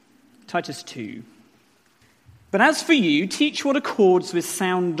Titus 2. But as for you, teach what accords with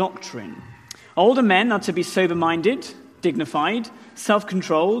sound doctrine. Older men are to be sober-minded, dignified,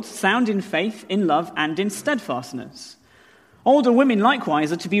 self-controlled, sound in faith, in love, and in steadfastness. Older women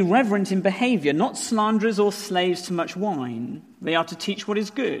likewise are to be reverent in behavior, not slanderers or slaves to much wine. They are to teach what is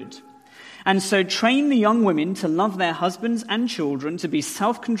good. And so train the young women to love their husbands and children, to be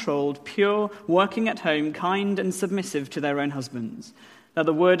self-controlled, pure, working at home, kind and submissive to their own husbands, that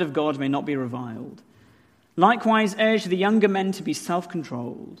the word of God may not be reviled. Likewise urge the younger men to be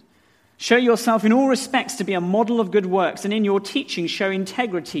self-controlled. Show yourself in all respects to be a model of good works, and in your teaching show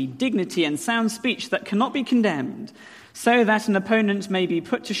integrity, dignity, and sound speech that cannot be condemned, so that an opponent may be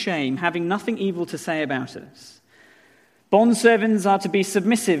put to shame, having nothing evil to say about us. Bondservants are to be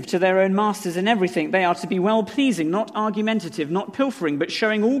submissive to their own masters in everything. They are to be well-pleasing, not argumentative, not pilfering, but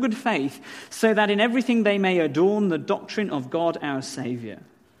showing all good faith, so that in everything they may adorn the doctrine of God our Saviour.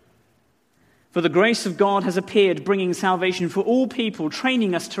 For the grace of God has appeared, bringing salvation for all people,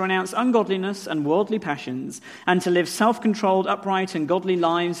 training us to renounce ungodliness and worldly passions, and to live self-controlled, upright, and godly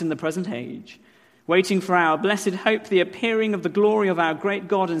lives in the present age, waiting for our blessed hope, the appearing of the glory of our great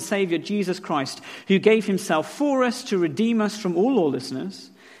God and Saviour, Jesus Christ, who gave himself for us to redeem us from all lawlessness,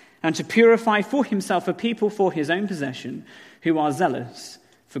 and to purify for himself a people for his own possession, who are zealous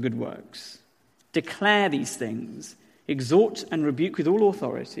for good works. Declare these things, exhort and rebuke with all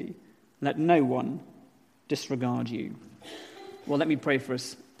authority. Let no one disregard you. Well, let me pray for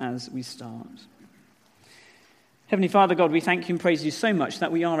us as we start. Heavenly Father God, we thank you and praise you so much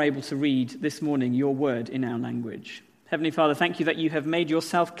that we are able to read this morning your word in our language. Heavenly Father, thank you that you have made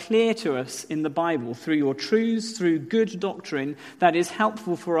yourself clear to us in the Bible through your truths, through good doctrine that is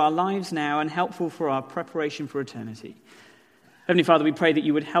helpful for our lives now and helpful for our preparation for eternity. Heavenly Father, we pray that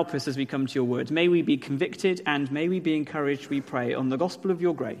you would help us as we come to your word. May we be convicted and may we be encouraged, we pray, on the gospel of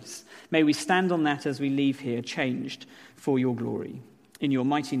your grace. May we stand on that as we leave here, changed for your glory. In your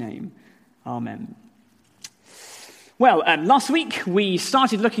mighty name, amen. Well, last week we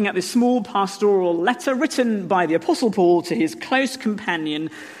started looking at this small pastoral letter written by the Apostle Paul to his close companion,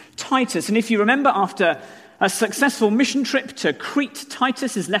 Titus. And if you remember, after a successful mission trip to Crete,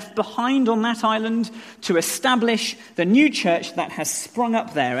 Titus is left behind on that island to establish the new church that has sprung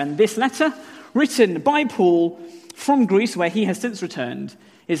up there. And this letter, written by Paul from Greece, where he has since returned,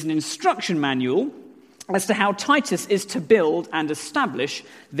 is an instruction manual as to how Titus is to build and establish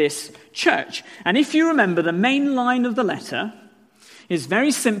this church. And if you remember, the main line of the letter is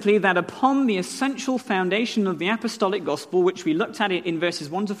very simply that upon the essential foundation of the apostolic gospel, which we looked at it in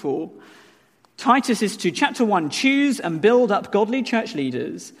verses 1 to 4, Titus is to, chapter 1, choose and build up godly church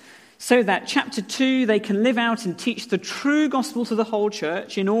leaders so that, chapter 2, they can live out and teach the true gospel to the whole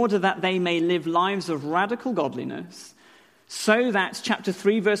church in order that they may live lives of radical godliness, so that, chapter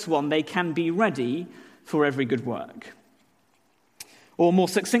 3, verse 1, they can be ready for every good work. Or more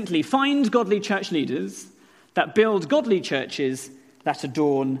succinctly, find godly church leaders that build godly churches that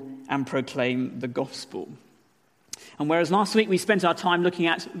adorn and proclaim the gospel. And whereas last week we spent our time looking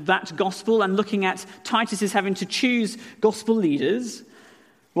at that gospel and looking at Titus is having to choose gospel leaders,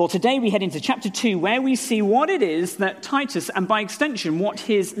 well, today we head into chapter 2, where we see what it is that Titus, and by extension, what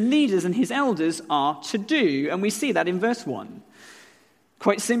his leaders and his elders are to do. And we see that in verse 1.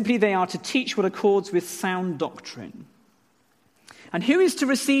 Quite simply, they are to teach what accords with sound doctrine. And who is to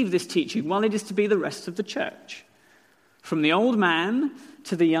receive this teaching? Well, it is to be the rest of the church, from the old man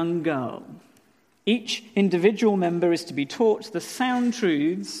to the young girl. Each individual member is to be taught the sound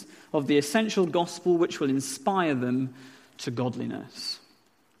truths of the essential gospel which will inspire them to godliness.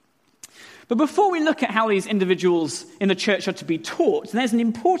 But before we look at how these individuals in the church are to be taught, there's an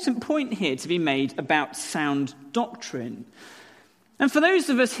important point here to be made about sound doctrine. And for those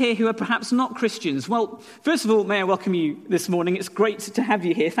of us here who are perhaps not Christians, well, first of all, may I welcome you this morning. It's great to have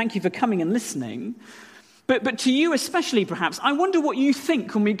you here. Thank you for coming and listening. But to you especially, perhaps, I wonder what you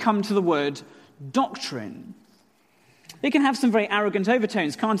think when we come to the word doctrine. It can have some very arrogant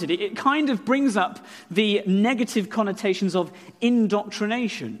overtones, can't it? It kind of brings up the negative connotations of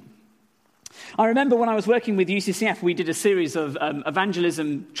indoctrination. I remember when I was working with UCCF, we did a series of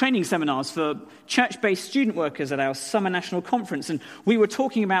evangelism training seminars for church-based student workers at our summer national conference, and we were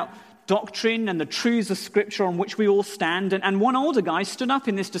talking about doctrine and the truths of Scripture on which we all stand, and one older guy stood up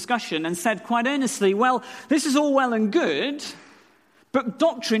in this discussion and said quite earnestly, well, this is all well and good, but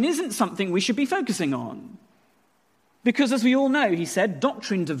doctrine isn't something we should be focusing on. Because as we all know, he said,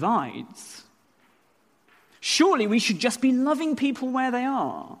 doctrine divides. Surely we should just be loving people where they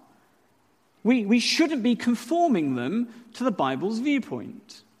are. We shouldn't be conforming them to the Bible's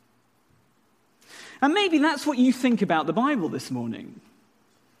viewpoint. And maybe that's what you think about the Bible this morning.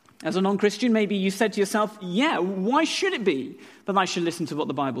 As a non-Christian, maybe you said to yourself, yeah, why should it be that I should listen to what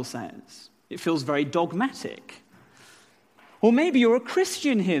the Bible says? It feels very dogmatic. Or maybe you're a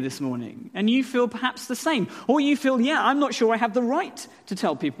Christian here this morning and you feel perhaps the same. Or you feel, yeah, I'm not sure I have the right to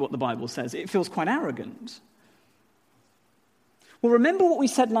tell people what the Bible says. It feels quite arrogant. Well, remember what we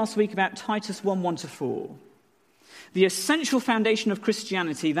said last week about Titus 1:1-4. The essential foundation of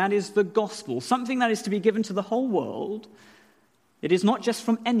Christianity, that is the gospel, something that is to be given to the whole world. It is not just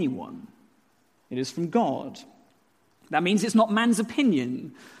from anyone. It is from God. That means it's not man's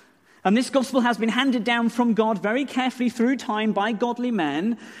opinion. And this gospel has been handed down from God very carefully through time by godly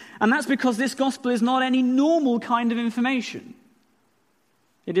men. And that's because this gospel is not any normal kind of information.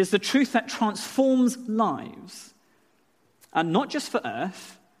 It is the truth that transforms lives. And not just for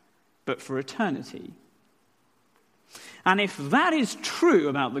earth, but for eternity. And if that is true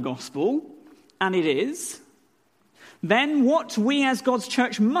about the gospel, and it is, then what we as God's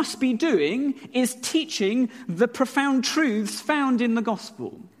church must be doing is teaching the profound truths found in the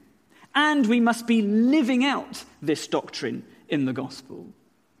gospel. And we must be living out this doctrine in the gospel,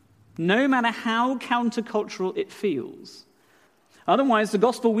 no matter how countercultural it feels. Otherwise, the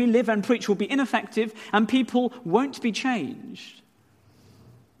gospel we live and preach will be ineffective and people won't be changed.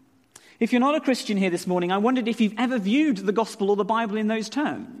 If you're not a Christian here this morning, I wondered if you've ever viewed the gospel or the Bible in those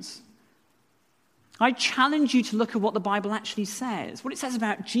terms. I challenge you to look at what the Bible actually says, what it says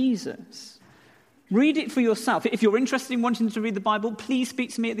about Jesus. Read it for yourself. If you're interested in wanting to read the Bible, please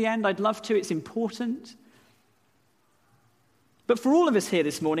speak to me at the end. I'd love to. It's important. But for all of us here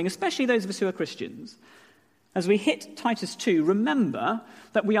this morning, especially those of us who are Christians, as we hit Titus 2, remember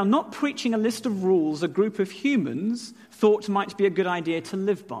that we are not preaching a list of rules a group of humans thought might be a good idea to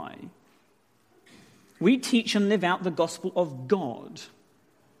live by. We teach and live out the gospel of God,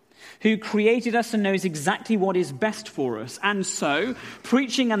 who created us and knows exactly what is best for us. And so,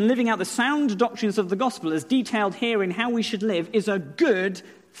 preaching and living out the sound doctrines of the gospel as detailed here in how we should live is a good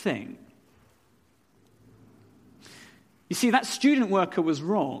thing. You see, that student worker was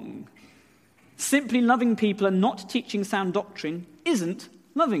wrong. Simply loving people and not teaching sound doctrine isn't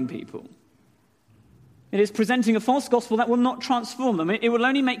loving people. It is presenting a false gospel that will not transform them. It will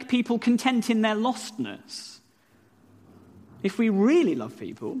only make people content in their lostness. If we really love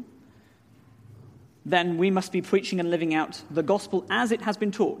people, then we must be preaching and living out the gospel as it has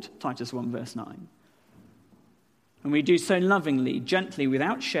been taught, Titus 1 verse 9. And we do so lovingly, gently,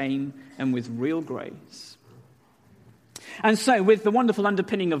 without shame, and with real grace. And so, with the wonderful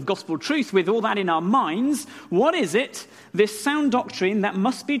underpinning of gospel truth, with all that in our minds, what is it, this sound doctrine that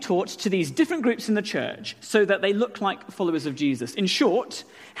must be taught to these different groups in the church so that they look like followers of Jesus? In short,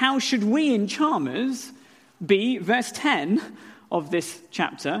 how should we in Chalmers be, verse 10 of this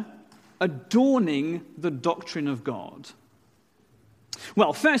chapter, adorning the doctrine of God?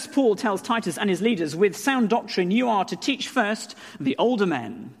 Well, first Paul tells Titus and his leaders, with sound doctrine you are to teach first the older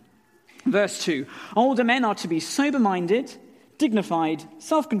men. Verse 2, older men are to be sober-minded, dignified,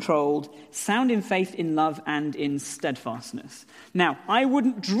 self-controlled, sound in faith, in love, and in steadfastness. Now, I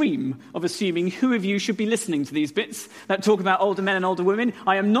wouldn't dream of assuming who of you should be listening to these bits that talk about older men and older women.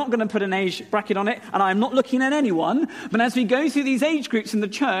 I am not going to put an age bracket on it, and I am not looking at anyone. But as we go through these age groups in the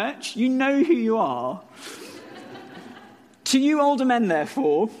church, you know who you are. To you older men,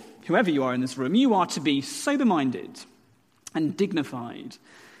 therefore, whoever you are in this room, you are to be sober-minded and dignified.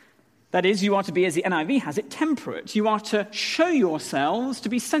 That is, you are to be, as the NIV has it, temperate. You are to show yourselves to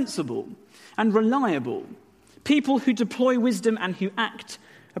be sensible and reliable, people who deploy wisdom and who act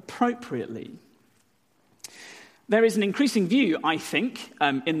appropriately. There is an increasing view, I think,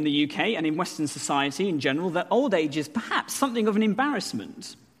 in the UK and in Western society in general, that old age is perhaps something of an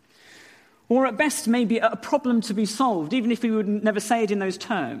embarrassment, or at best maybe a problem to be solved, even if we would never say it in those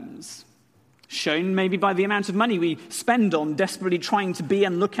terms. Shown maybe by the amount of money we spend on desperately trying to be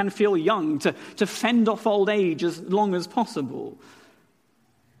and look and feel young, to fend off old age as long as possible.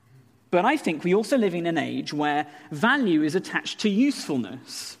 But I think we also live in an age where value is attached to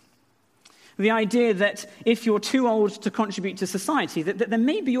usefulness. The idea that if you're too old to contribute to society, that then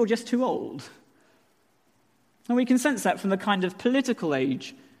maybe you're just too old. And we can sense that from the kind of political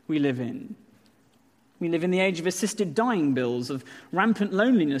age we live in. We live in the age of assisted dying bills, of rampant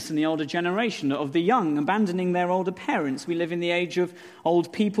loneliness in the older generation, of the young abandoning their older parents. We live in the age of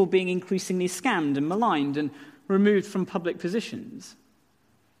old people being increasingly scammed and maligned and removed from public positions.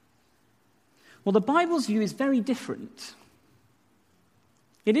 Well, the Bible's view is very different.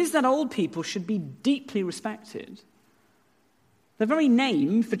 It is that old people should be deeply respected. The very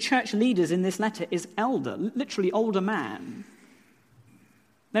name for church leaders in this letter is elder, literally older man.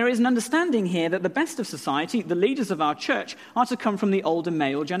 There is an understanding here that the best of society, the leaders of our church, are to come from the older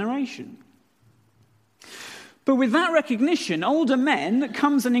male generation. But with that recognition, older men,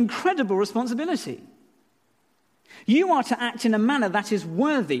 comes an incredible responsibility. You are to act in a manner that is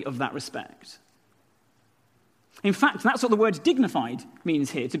worthy of that respect. In fact, that's what the word dignified means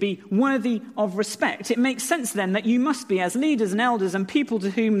here, to be worthy of respect. It makes sense then that you must be, as leaders and elders and people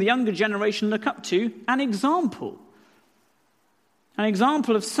to whom the younger generation look up to, an example. An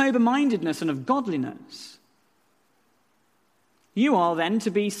example of sober-mindedness and of godliness. You are then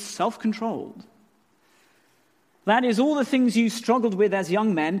to be self-controlled. That is, all the things you struggled with as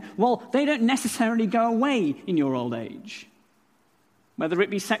young men, well, they don't necessarily go away in your old age. Whether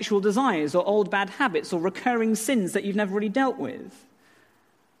it be sexual desires or old bad habits or recurring sins that you've never really dealt with.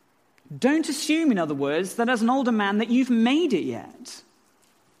 Don't assume, in other words, that as an older man that you've made it yet.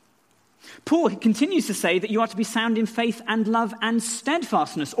 Paul continues to say that you are to be sound in faith and love and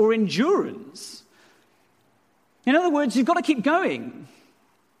steadfastness or endurance. In other words, you've got to keep going.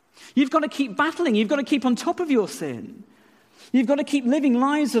 You've got to keep battling. You've got to keep on top of your sin. You've got to keep living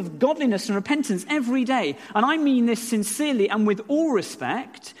lives of godliness and repentance every day. And I mean this sincerely and with all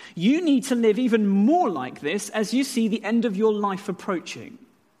respect. You need to live even more like this as you see the end of your life approaching.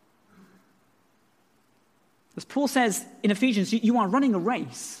 As Paul says in Ephesians, you are running a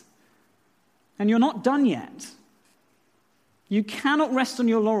race. And you're not done yet. You cannot rest on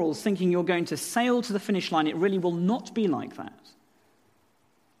your laurels thinking you're going to sail to the finish line. It really will not be like that.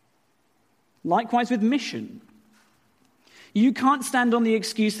 Likewise with mission. You can't stand on the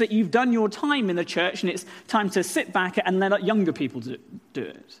excuse that you've done your time in the church and it's time to sit back and let younger people do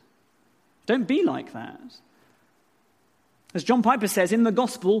it. Don't be like that. As John Piper says, in the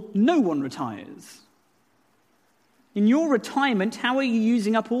gospel, no one retires. In your retirement, how are you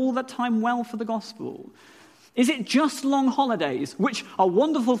using up all that time well for the gospel? Is it just long holidays, which are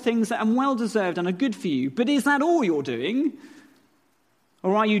wonderful things that are well-deserved and are good for you, but is that all you're doing?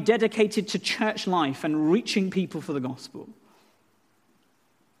 Or are you dedicated to church life and reaching people for the gospel?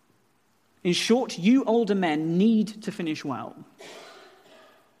 In short, you older men need to finish well.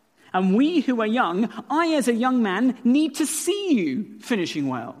 And we who are young, I as a young man, need to see you finishing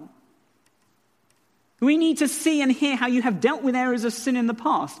well. We need to see and hear how you have dealt with areas of sin in the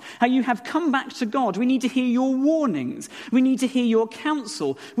past, how you have come back to God. We need to hear your warnings. We need to hear your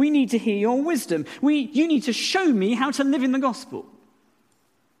counsel. We need to hear your wisdom. You need to show me how to live in the gospel.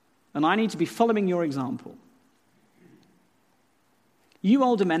 And I need to be following your example. You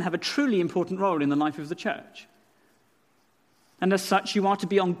older men have a truly important role in the life of the church. And as such, you are to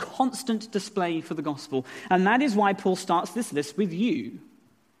be on constant display for the gospel. And that is why Paul starts this list with you.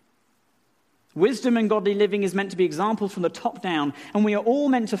 Wisdom and godly living is meant to be examples from the top down, and we are all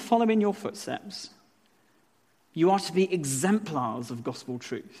meant to follow in your footsteps. You are to be exemplars of gospel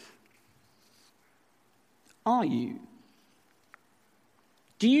truth. Are you?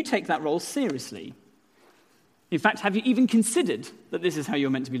 Do you take that role seriously? In fact, have you even considered that this is how you're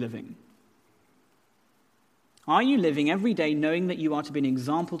meant to be living? Are you living every day knowing that you are to be an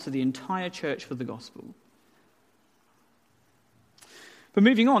example to the entire church for the gospel? But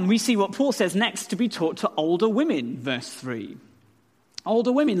moving on, we see what Paul says next to be taught to older women, verse 3.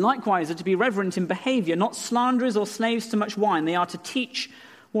 Older women, likewise, are to be reverent in behavior, not slanderers or slaves to much wine. They are to teach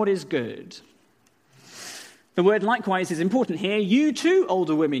what is good. The word likewise is important here. You too,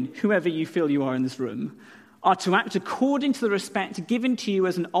 older women, whoever you feel you are in this room, are to act according to the respect given to you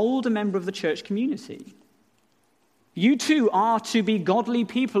as an older member of the church community. You too are to be godly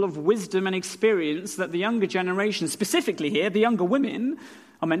people of wisdom and experience that the younger generation, specifically here, the younger women,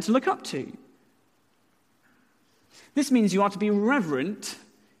 are meant to look up to. This means you are to be reverent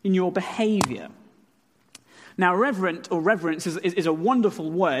in your behavior. Now, reverent or reverence is a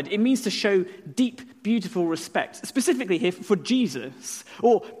wonderful word. It means to show deep, beautiful respect, specifically here for Jesus,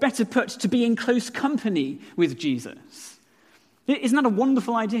 or better put, to be in close company with Jesus. Isn't that a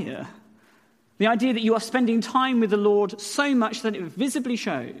wonderful idea? The idea that you are spending time with the Lord so much that it visibly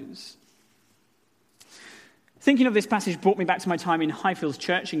shows. Thinking of this passage brought me back to my time in Highfields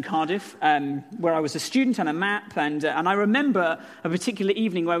Church in Cardiff, where I was a student on a map, and I remember a particular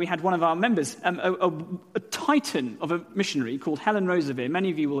evening where we had one of our members, a titan of a missionary called Helen Roosevelt. Many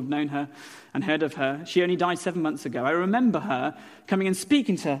of you will have known her and heard of her. She only died 7 months ago. I remember her coming and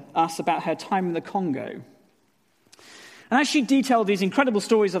speaking to us about her time in the Congo. And as she detailed these incredible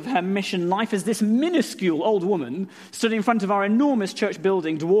stories of her mission life as this minuscule old woman stood in front of our enormous church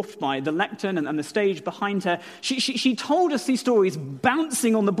building, dwarfed by the lectern and the stage behind her, she told us these stories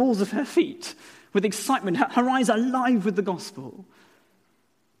bouncing on the balls of her feet with excitement, her eyes alive with the gospel.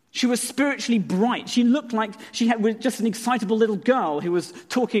 She was spiritually bright. She looked like she was just an excitable little girl who was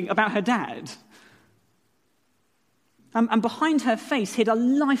talking about her dad. And behind her face hid a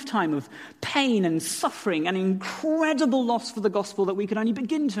lifetime of pain and suffering and incredible loss for the gospel that we could only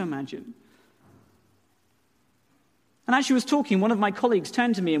begin to imagine. And as she was talking, one of my colleagues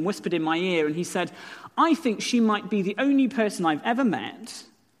turned to me and whispered in my ear, and he said, "I think she might be the only person I've ever met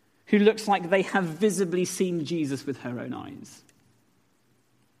who looks like they have visibly seen Jesus with her own eyes."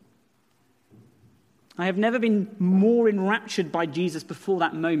 I have never been more enraptured by Jesus before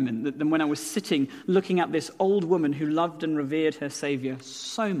that moment than when I was sitting looking at this old woman who loved and revered her Savior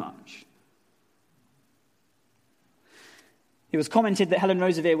so much. It was commented that Helen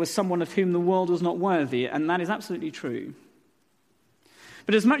Roseveare was someone of whom the world was not worthy, and that is absolutely true.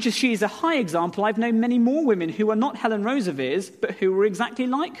 But as much as she is a high example, I've known many more women who are not Helen Roseveare's, but who were exactly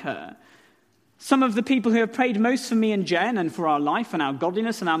like her. Some of the people who have prayed most for me and Jen and for our life and our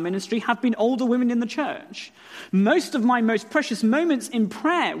godliness and our ministry have been older women in the church. Most of my most precious moments in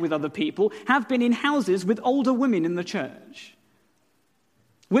prayer with other people have been in houses with older women in the church.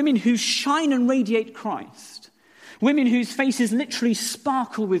 Women who shine and radiate Christ. Women whose faces literally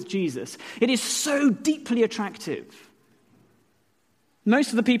sparkle with Jesus. It is so deeply attractive.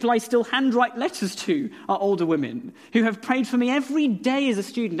 Most of the people I still handwrite letters to are older women who have prayed for me every day as a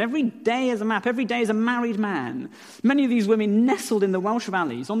student, every day as a MAP, every day as a married man. Many of these women nestled in the Welsh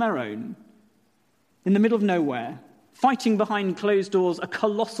valleys on their own, in the middle of nowhere, fighting behind closed doors a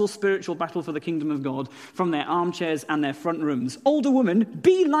colossal spiritual battle for the kingdom of God from their armchairs and their front rooms. Older women,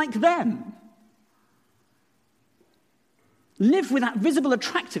 be like them. Live with that visible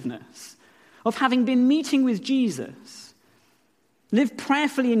attractiveness of having been meeting with Jesus. Live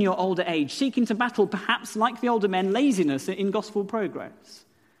prayerfully in your older age, seeking to battle, perhaps like the older men, laziness in gospel progress.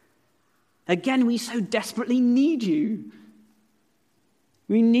 Again, we so desperately need you.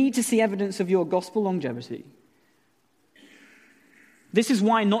 We need to see evidence of your gospel longevity. This is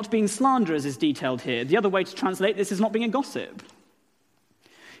why not being slanderers is detailed here. The other way to translate this is not being a gossip.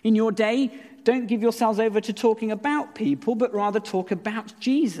 In your day, don't give yourselves over to talking about people, but rather talk about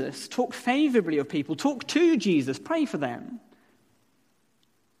Jesus. Talk favorably of people. Talk to Jesus. Pray for them.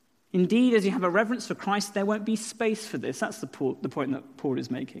 Indeed, as you have a reverence for Christ, there won't be space for this. That's the point that Paul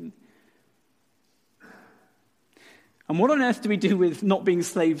is making. And what on earth do we do with not being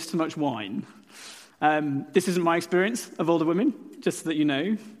slaves to much wine? This isn't my experience of older women, just so that you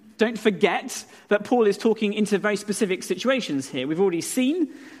know. Don't forget that Paul is talking into very specific situations here. We've already seen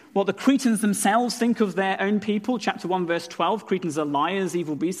what the Cretans themselves think of their own people. Chapter 1, verse 12, Cretans are liars,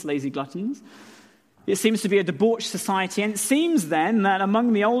 evil beasts, lazy gluttons. It seems to be a debauched society, and it seems then that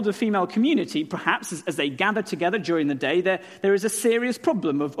among the older female community, perhaps as they gather together during the day, there is a serious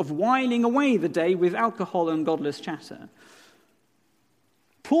problem of whiling away the day with alcohol and godless chatter.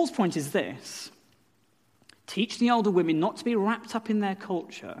 Paul's point is this: teach the older women not to be wrapped up in their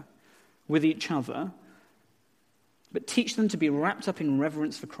culture with each other, but teach them to be wrapped up in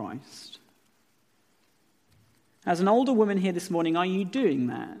reverence for Christ. As an older woman here this morning, are you doing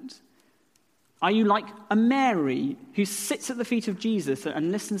that? Are you like a Mary who sits at the feet of Jesus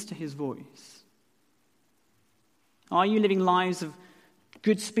and listens to his voice? Are you living lives of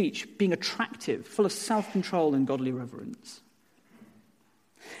good speech, being attractive, full of self-control and godly reverence?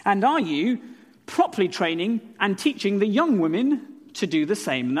 And are you properly training and teaching the young women to do the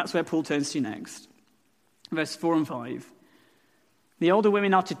same? And that's where Paul turns to next. Verse 4 and 5. The older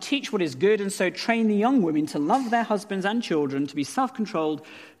women are to teach what is good, and so train the young women to love their husbands and children, to be self-controlled,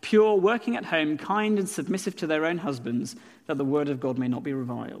 pure, working at home, kind and submissive to their own husbands, that the word of God may not be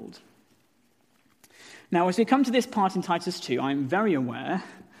reviled. Now, as we come to this part in Titus 2, I'm very aware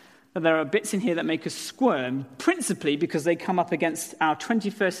that there are bits in here that make us squirm, principally because they come up against our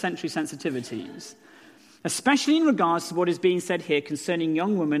 21st century sensitivities, especially in regards to what is being said here concerning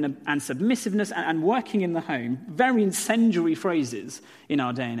young women and submissiveness and working in the home. Very incendiary phrases in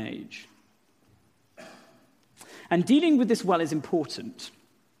our day and age. And dealing with this well is important.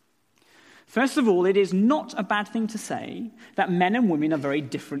 First of all, it is not a bad thing to say that men and women are very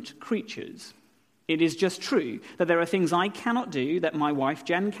different creatures. It is just true that there are things I cannot do that my wife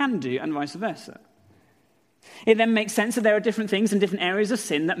Jen can do, and vice versa. It then makes sense that there are different things in different areas of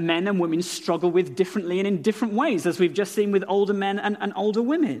sin that men and women struggle with differently and in different ways, as we've just seen with older men and older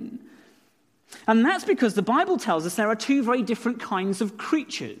women. And that's because the Bible tells us there are two very different kinds of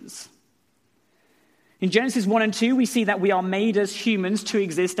creatures. In Genesis 1 and 2, we see that we are made as humans to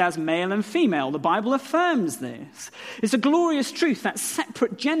exist as male and female. The Bible affirms this. It's a glorious truth that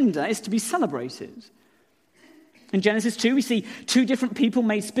separate gender is to be celebrated. In Genesis 2, we see two different people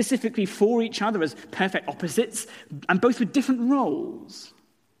made specifically for each other as perfect opposites, and both with different roles.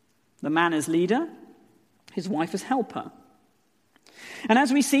 The man as leader, his wife as helper. And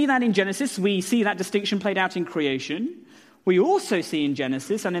as we see that in Genesis, we see that distinction played out in creation. We also see in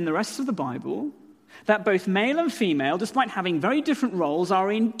Genesis and in the rest of the Bible that both male and female, despite having very different roles,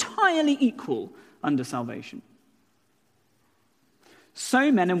 are entirely equal under salvation.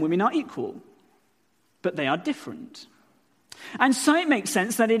 So men and women are equal, but they are different. And so it makes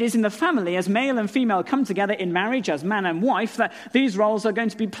sense that it is in the family, as male and female come together in marriage as man and wife, that these roles are going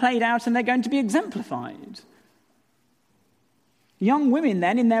to be played out and they're going to be exemplified. Young women,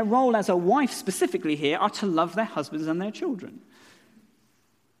 then, in their role as a wife specifically here, are to love their husbands and their children.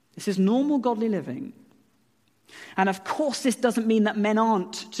 This is normal godly living. And of course, this doesn't mean that men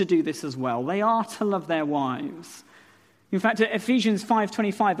aren't to do this as well. They are to love their wives. In fact, at Ephesians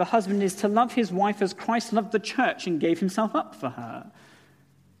 5:25, a husband is to love his wife as Christ loved the church and gave himself up for her.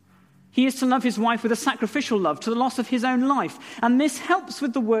 He is to love his wife with a sacrificial love to the loss of his own life. And this helps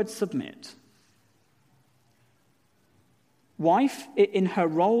with the word submit. Wife, in her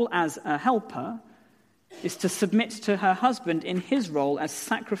role as a helper, is to submit to her husband in his role as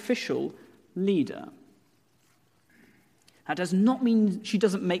sacrificial leader. That does not mean she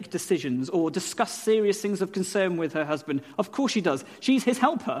doesn't make decisions or discuss serious things of concern with her husband. Of course she does. She's his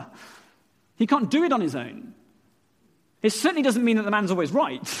helper. He can't do it on his own. It certainly doesn't mean that the man's always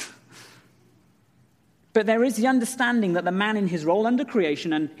right. But there is the understanding that the man in his role under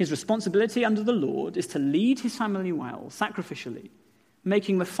creation and his responsibility under the Lord is to lead his family well, sacrificially,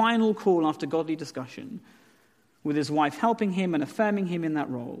 making the final call after godly discussion, with his wife helping him and affirming him in that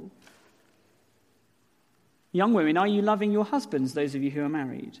role. Young women, are you loving your husbands, those of you who are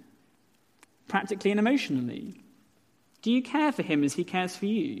married? Practically and emotionally. Do you care for him as he cares for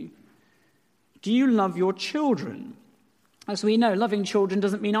you? Do you love your children? As we know, loving children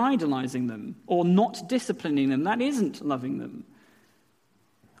doesn't mean idolizing them or not disciplining them. That isn't loving them.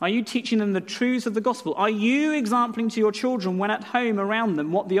 Are you teaching them the truths of the gospel? Are you exempling to your children when at home around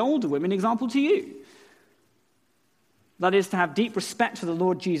them what the older women example to you? That is to have deep respect for the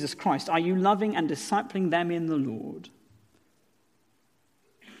Lord Jesus Christ. Are you loving and discipling them in the Lord?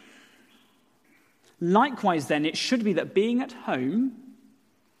 Likewise, then, it should be that being at home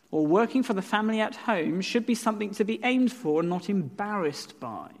or working for the family at home should be something to be aimed for and not embarrassed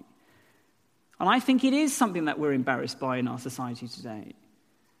by. And I think it is something that we're embarrassed by in our society today.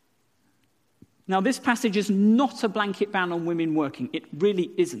 Now, this passage is not a blanket ban on women working. It really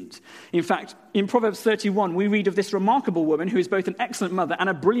isn't. In fact, in Proverbs 31, we read of this remarkable woman who is both an excellent mother and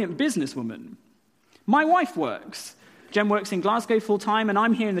a brilliant businesswoman. My wife works. Jen works in Glasgow full-time, and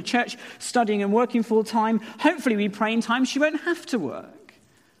I'm here in the church studying and working full-time. Hopefully we pray in time she won't have to work.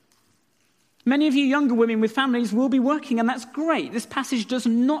 Many of you younger women with families will be working, and that's great. This passage does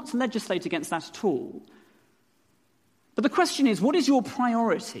not legislate against that at all. But the question is, what is your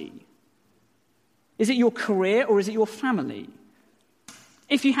priority? Is it your career or is it your family?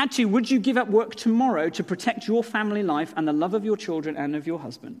 If you had to, would you give up work tomorrow to protect your family life and the love of your children and of your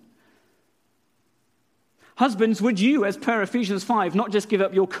husband? Husbands, would you, as per Ephesians 5, not just give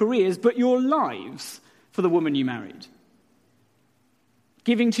up your careers, but your lives for the woman you married?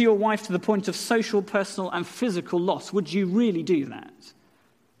 Giving to your wife to the point of social, personal, and physical loss, would you really do that?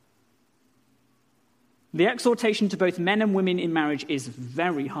 The exhortation to both men and women in marriage is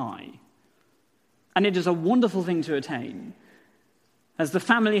very high. And it is a wonderful thing to attain. As the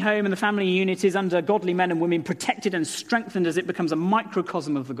family home and the family unit is under godly men and women protected and strengthened as it becomes a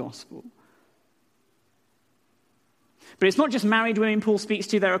microcosm of the gospel. But it's not just married women Paul speaks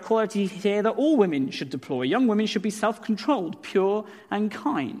to. There are qualities here that all women should deploy. Young women should be self-controlled, pure, and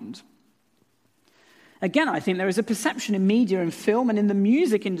kind. Again, I think there is a perception in media and film and in the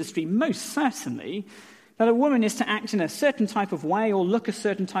music industry, most certainly, that a woman is to act in a certain type of way or look a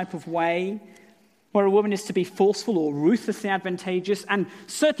certain type of way, where a woman is to be forceful or ruthlessly advantageous, and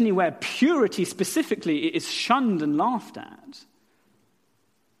certainly where purity specifically is shunned and laughed at.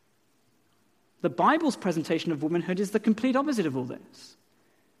 The Bible's presentation of womanhood is the complete opposite of all this.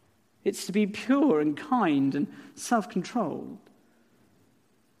 It's to be pure and kind and self-controlled.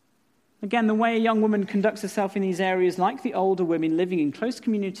 Again, the way a young woman conducts herself in these areas, like the older women living in close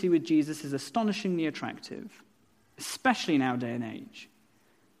community with Jesus, is astonishingly attractive, especially in our day and age.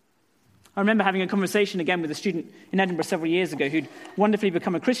 I remember having a conversation again with a student in Edinburgh several years ago who'd wonderfully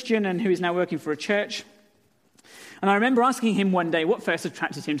become a Christian and who is now working for a church. And I remember asking him one day what first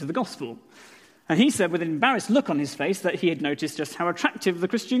attracted him to the gospel. And he said with an embarrassed look on his face that he had noticed just how attractive the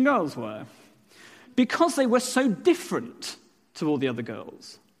Christian girls were, because they were so different to all the other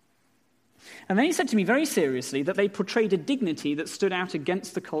girls. And then he said to me very seriously that they portrayed a dignity that stood out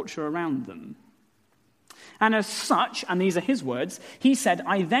against the culture around them. And as such, and these are his words, he said,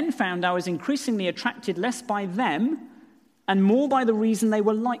 I then found I was increasingly attracted less by them and more by the reason they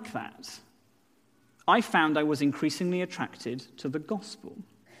were like that. I found I was increasingly attracted to the gospel.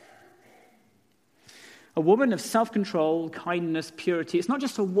 A woman of self-control, kindness, purity. It's not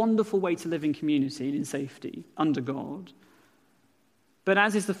just a wonderful way to live in community and in safety under God, but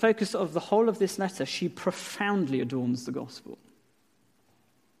as is the focus of the whole of this letter, she profoundly adorns the gospel.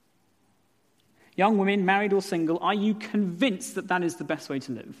 Young women, married or single, are you convinced that that is the best way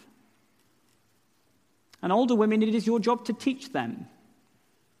to live? And older women, it is your job to teach them.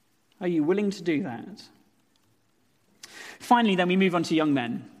 Are you willing to do that? Finally, then, we move on to young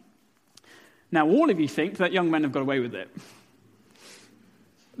men. Now, all of you think that young men have got away with it.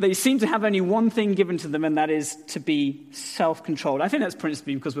 They seem to have only one thing given to them, and that is to be self-controlled. I think that's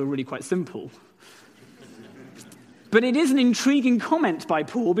principally because we're really quite simple. But it is an intriguing comment by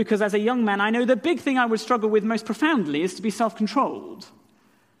Paul, because as a young man, I know the big thing I would struggle with most profoundly is to be self-controlled.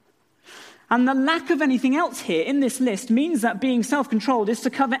 And the lack of anything else here in this list means that being self-controlled is to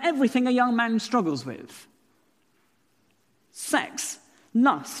cover everything a young man struggles with. Sex,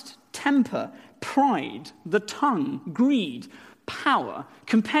 lust, temper, pride, the tongue, greed, power,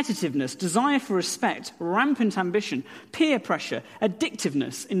 competitiveness, desire for respect, rampant ambition, peer pressure,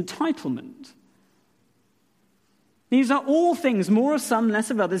 addictiveness, entitlement. These are all things, more of some, less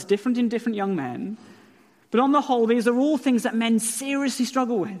of others, different in different young men. But on the whole, these are all things that men seriously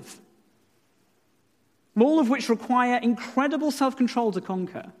struggle with. All of which require incredible self-control to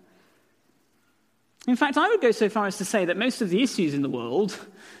conquer. In fact, I would go so far as to say that most of the issues in the world,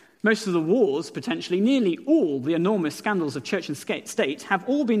 most of the wars, potentially, nearly all the enormous scandals of church and state have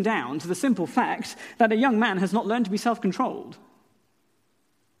all been down to the simple fact that a young man has not learned to be self-controlled.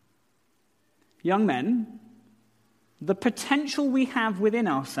 Young men, the potential we have within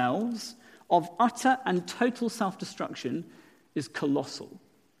ourselves of utter and total self-destruction is colossal.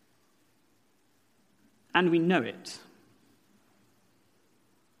 And we know it.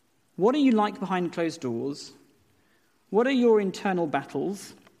 What are you like behind closed doors? What are your internal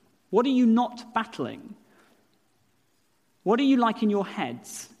battles? What are you not battling? What are you like in your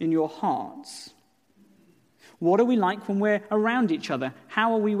heads, in your hearts? What are we like when we're around each other?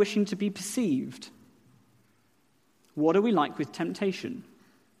 How are we wishing to be perceived? What are we like with temptation?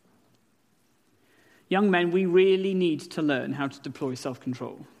 Young men, we really need to learn how to deploy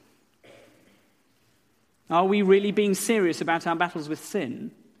self-control. Are we really being serious about our battles with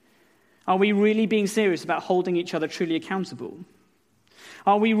sin? Are we really being serious about holding each other truly accountable?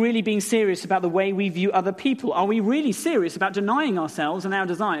 Are we really being serious about the way we view other people? Are we really serious about denying ourselves and our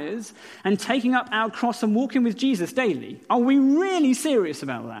desires and taking up our cross and walking with Jesus daily? Are we really serious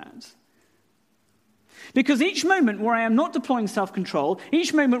about that? Because each moment where I am not deploying self-control,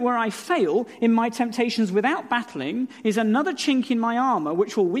 each moment where I fail in my temptations without battling, is another chink in my armor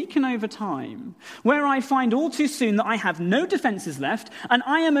which will weaken over time, where I find all too soon that I have no defenses left and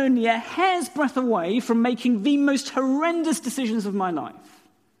I am only a hair's breadth away from making the most horrendous decisions of my life.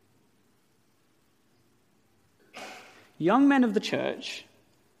 Young men of the church,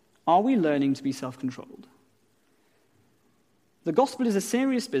 are we learning to be self-controlled? The gospel is a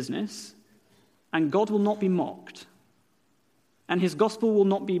serious business, and God will not be mocked, and his gospel will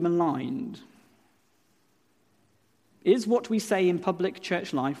not be maligned. Is what we say in public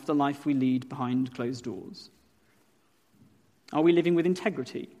church life the life we lead behind closed doors? Are we living with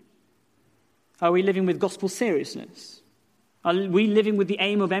integrity? Are we living with gospel seriousness? Are we living with the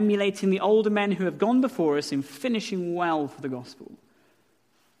aim of emulating the older men who have gone before us in finishing well for the gospel?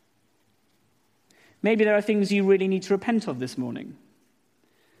 Maybe there are things you really need to repent of this morning,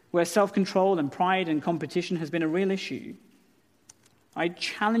 where self-control and pride and competition has been a real issue. I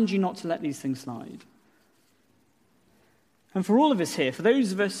challenge you not to let these things slide. And for all of us here, for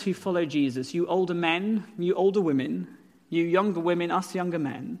those of us who follow Jesus, you older men, you older women, you younger women, us younger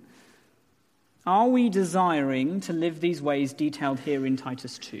men, are we desiring to live these ways detailed here in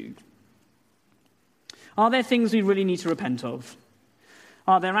Titus 2? Are there things we really need to repent of?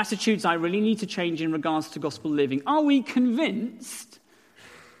 Are there attitudes I really need to change in regards to gospel living? Are we convinced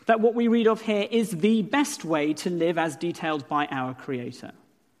that what we read of here is the best way to live as detailed by our Creator,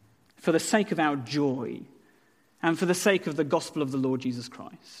 for the sake of our joy and for the sake of the gospel of the Lord Jesus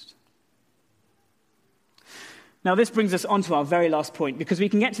Christ? Now, this brings us on to our very last point, because we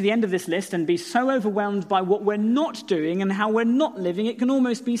can get to the end of this list and be so overwhelmed by what we're not doing and how we're not living, it can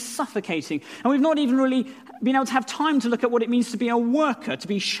almost be suffocating. And we've not even really been able to have time to look at what it means to be a worker, to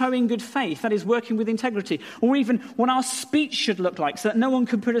be showing good faith, that is, working with integrity, or even what our speech should look like so that no one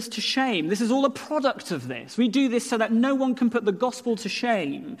can put us to shame. This is all a product of this. We do this so that no one can put the gospel to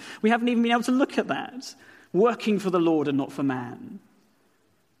shame. We haven't even been able to look at that. Working for the Lord and not for man.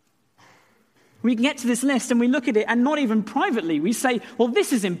 We can get to this list and we look at it, and not even privately, we say, well,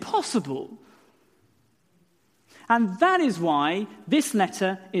 this is impossible. And that is why this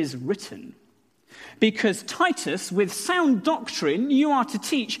letter is written. Because Titus, with sound doctrine, you are to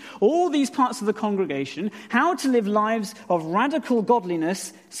teach all these parts of the congregation how to live lives of radical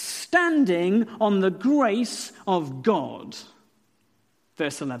godliness, standing on the grace of God.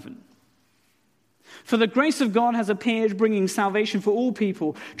 Verse 11. For the grace of God has appeared, bringing salvation for all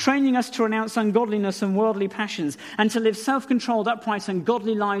people, training us to renounce ungodliness and worldly passions, and to live self-controlled, upright, and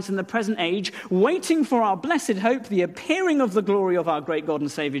godly lives in the present age, waiting for our blessed hope, the appearing of the glory of our great God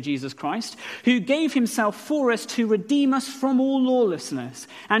and Savior Jesus Christ, who gave himself for us to redeem us from all lawlessness,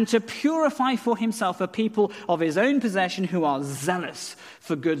 and to purify for himself a people of his own possession who are zealous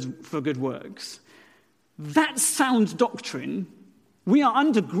for good works. That sound doctrine, we are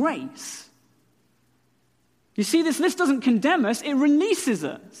under grace. You see, this list doesn't condemn us, it releases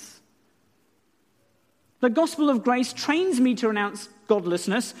us. The gospel of grace trains me to renounce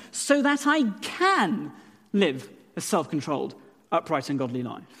godlessness so that I can live a self-controlled, upright, and godly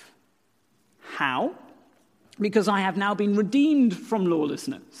life. How? Because I have now been redeemed from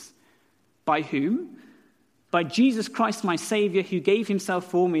lawlessness. By whom? By Jesus Christ, my Savior, who gave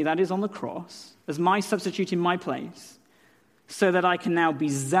himself for me, that is on the cross, as my substitute in my place, so that I can now be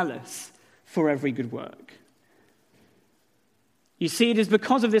zealous for every good work. You see, it is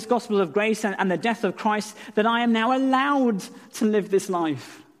because of this gospel of grace and the death of Christ that I am now allowed to live this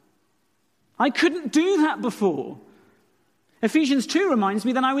life. I couldn't do that before. Ephesians 2 reminds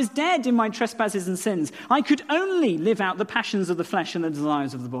me that I was dead in my trespasses and sins. I could only live out the passions of the flesh and the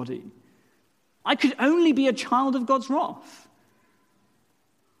desires of the body. I could only be a child of God's wrath.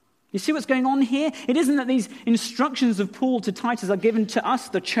 You see what's going on here? It isn't that these instructions of Paul to Titus are given to us,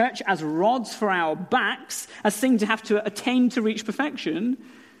 the church, as rods for our backs, as things to have to attain to reach perfection.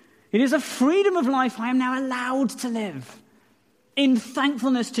 It is a freedom of life I am now allowed to live in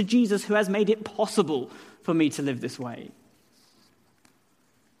thankfulness to Jesus, who has made it possible for me to live this way.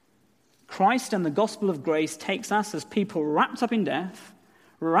 Christ and the gospel of grace takes us as people wrapped up in death,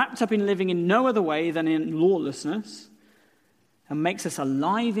 wrapped up in living in no other way than in lawlessness, and makes us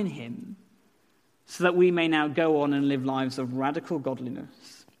alive in him so that we may now go on and live lives of radical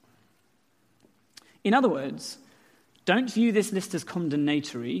godliness. In other words, don't view this list as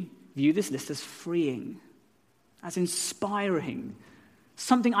condemnatory, view this list as freeing, as inspiring,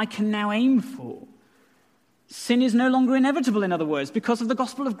 something I can now aim for. Sin is no longer inevitable, in other words, because of the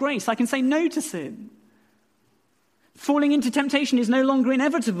gospel of grace. I can say no to sin. Falling into temptation is no longer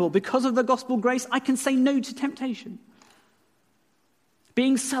inevitable because of the gospel grace. I can say no to temptation.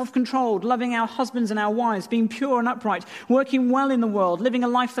 Being self-controlled, loving our husbands and our wives, being pure and upright, working well in the world, living a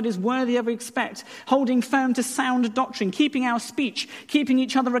life that is worthy of respect, holding firm to sound doctrine, keeping our speech, keeping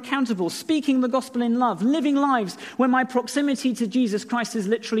each other accountable, speaking the gospel in love, living lives where my proximity to Jesus Christ is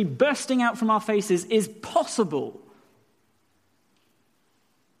literally bursting out from our faces is possible.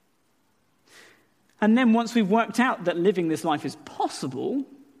 And then once we've worked out that living this life is possible,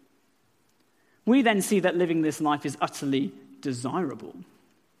 we then see that living this life is utterly desirable.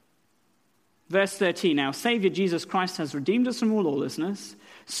 Verse 13, our Savior Jesus Christ has redeemed us from all lawlessness,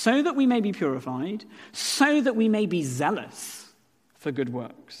 so that we may be purified, so that we may be zealous for good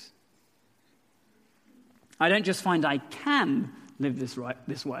works. I don't just find I can live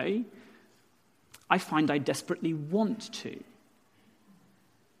this way, I find I desperately want to.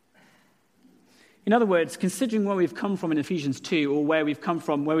 In other words, considering where we've come from in Ephesians 2, or where we've come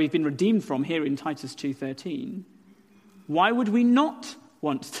from, where we've been redeemed from here in Titus 2:13, why would we not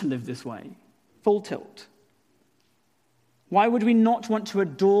want to live this way? Full tilt. Why would we not want to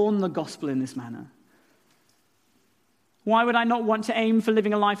adorn the gospel in this manner? Why would I not want to aim for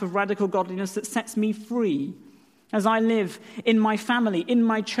living a life of radical godliness that sets me free as I live in my family, in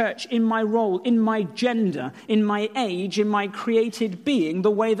my church, in my role, in my gender, in my age, in my created being, the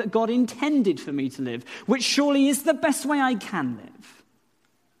way that God intended for me to live, which surely is the best way I can live?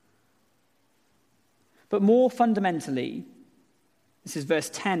 But more fundamentally, this is verse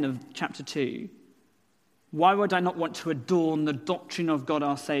 10 of chapter 2, why would I not want to adorn the doctrine of God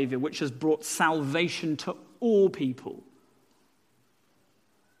our Savior, which has brought salvation to all people?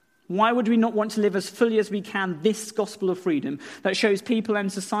 Why would we not want to live as fully as we can this gospel of freedom that shows people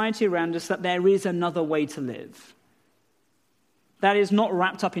and society around us that there is another way to live? That is not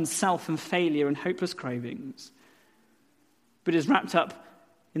wrapped up in self and failure and hopeless cravings, but is wrapped up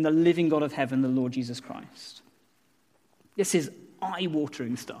in the living God of heaven, the Lord Jesus Christ. This is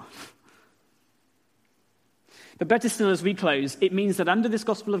eye-watering stuff. But better still, as we close, it means that under this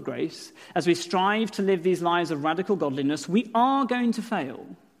gospel of grace, as we strive to live these lives of radical godliness, we are going to fail.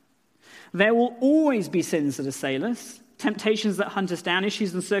 There will always be sins that assail us, temptations that hunt us down,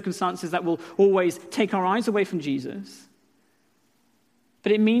 issues and circumstances that will always take our eyes away from Jesus.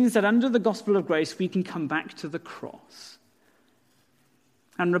 But it means that under the gospel of grace, we can come back to the cross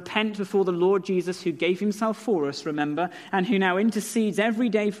and repent before the Lord Jesus, who gave himself for us, remember, and who now intercedes every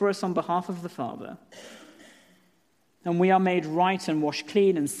day for us on behalf of the Father. And we are made right and washed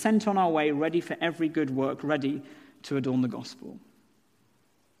clean and sent on our way, ready for every good work, ready to adorn the gospel.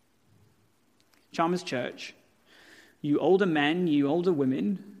 Chalmers Church, you older men, you older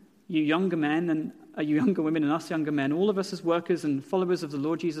women, you younger men and you younger women and us younger men, all of us as workers and followers of the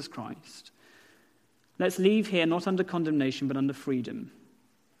Lord Jesus Christ, let's leave here not under condemnation but under freedom.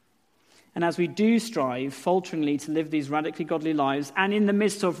 And as we do strive falteringly to live these radically godly lives, and in the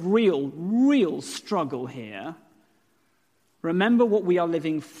midst of real struggle here, remember what we are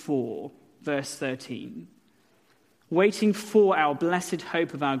living for, verse 13. Waiting for our blessed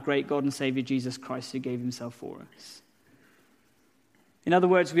hope of our great God and Savior Jesus Christ, who gave himself for us. In other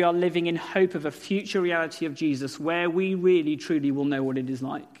words, we are living in hope of a future reality of Jesus where we really, truly will know what it is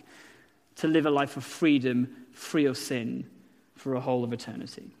like to live a life of freedom, free of sin, for a whole of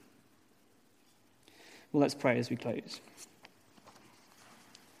eternity. Well, let's pray as we close.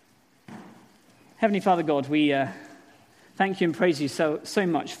 Heavenly Father God, we thank you and praise you so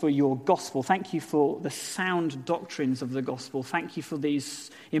much for your gospel. Thank you for the sound doctrines of the gospel. Thank you for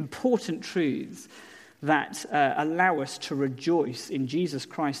these important truths that allow us to rejoice in Jesus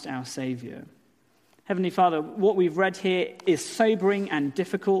Christ, our Savior. Heavenly Father, what we've read here is sobering and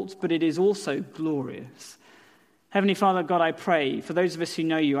difficult, but it is also glorious. Heavenly Father, God, I pray, for those of us who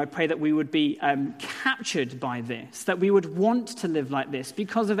know you, I pray that we would be captured by this, that we would want to live like this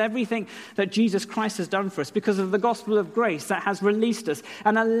because of everything that Jesus Christ has done for us, because of the gospel of grace that has released us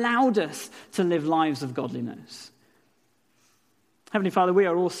and allowed us to live lives of godliness. Heavenly Father, we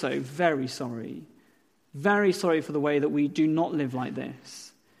are also very sorry for the way that we do not live like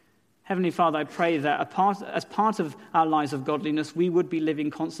this. Heavenly Father, I pray that as part of our lives of godliness, we would be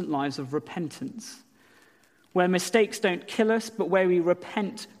living constant lives of repentance, where mistakes don't kill us, but where we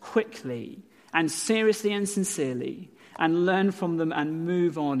repent quickly and seriously and sincerely and learn from them and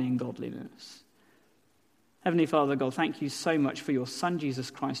move on in godliness. Heavenly Father, God, thank you so much for your Son,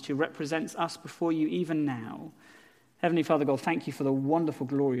 Jesus Christ, who represents us before you even now. Heavenly Father, God, thank you for the wonderful,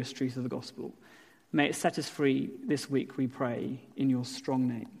 glorious truth of the gospel. May it set us free this week, we pray, in your strong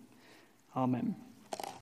name. Amen.